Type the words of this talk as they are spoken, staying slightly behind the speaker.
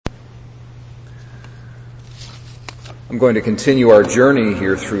I'm going to continue our journey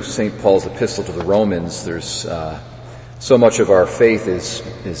here through St. Paul's epistle to the Romans. There's so much of our faith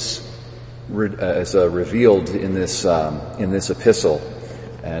is revealed in this epistle,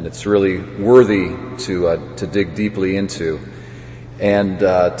 and it's really worthy to dig deeply into. And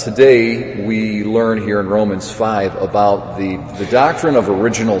today we learn here in Romans 5 about the doctrine of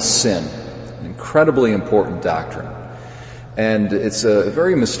original sin, an incredibly important doctrine. And it's a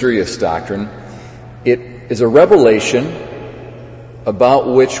very mysterious doctrine. It is a revelation about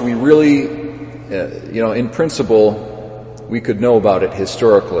which we really, in principle, we could know about it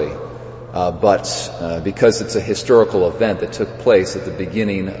historically. But because it's a historical event that took place at the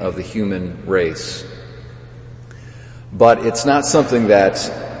beginning of the human race. But it's not something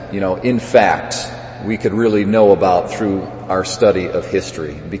that, in fact, we could really know about through our study of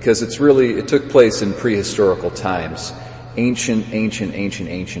history. Because it took place in prehistorical times.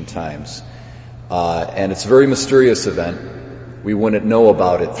 Ancient times. And it's a very mysterious event. We wouldn't know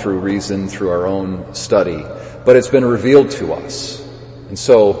about it through reason, through our own study. But it's been revealed to us. And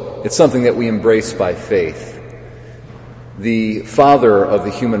so it's something that we embrace by faith. The Father of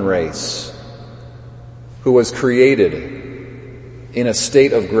the human race, who was created in a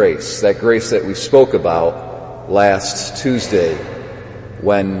state of grace, that grace that we spoke about last Tuesday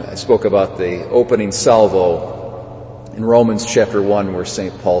when I spoke about the opening salvo in Romans chapter 1, where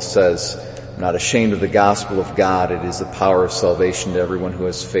St. Paul says, "I'm not ashamed of the gospel of God. It is the power of salvation to everyone who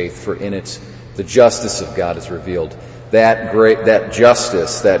has faith, for in it the justice of God is revealed." That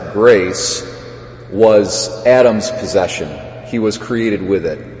justice, that grace, was Adam's possession. He was created with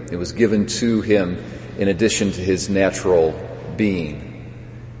it. It was given to him in addition to his natural being.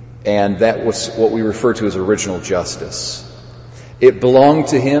 And that was what we refer to as original justice. It belonged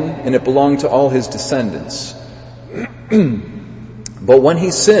to him, and it belonged to all his descendants. But when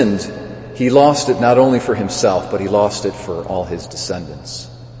he sinned, he lost it not only for himself, but he lost it for all his descendants.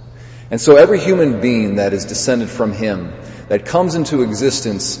 And so every human being that is descended from him, that comes into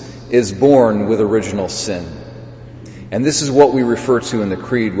existence, is born with original sin. And this is what we refer to in the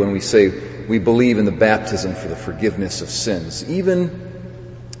Creed when we say we believe in the baptism for the forgiveness of sins. Even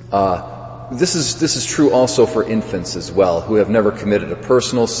this is true also for infants as well, who have never committed a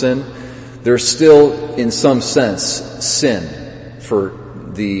personal sin. There's still, in some sense, sin for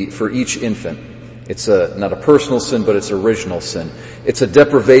each infant. It's not a personal sin, but it's original sin. It's a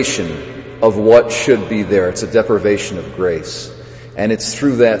deprivation of what should be there. It's a deprivation of grace. And it's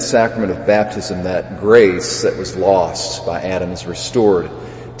through that sacrament of baptism that grace that was lost by Adam is restored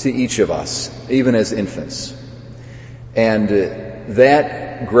to each of us, even as infants. And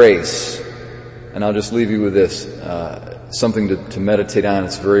that grace, and I'll just leave you with this, something to meditate on.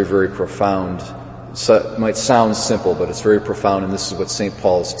 It's very, very profound. It might sound simple, but it's very profound, and this is what St.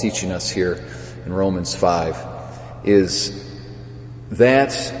 Paul is teaching us here in Romans 5, is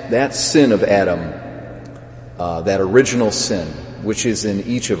that sin of Adam, that original sin, which is in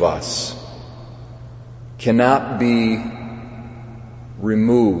each of us, cannot be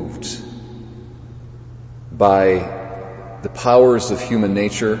removed by the powers of human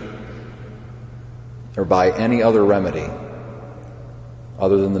nature or by any other remedy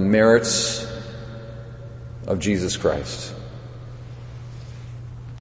other than the merits of Jesus Christ.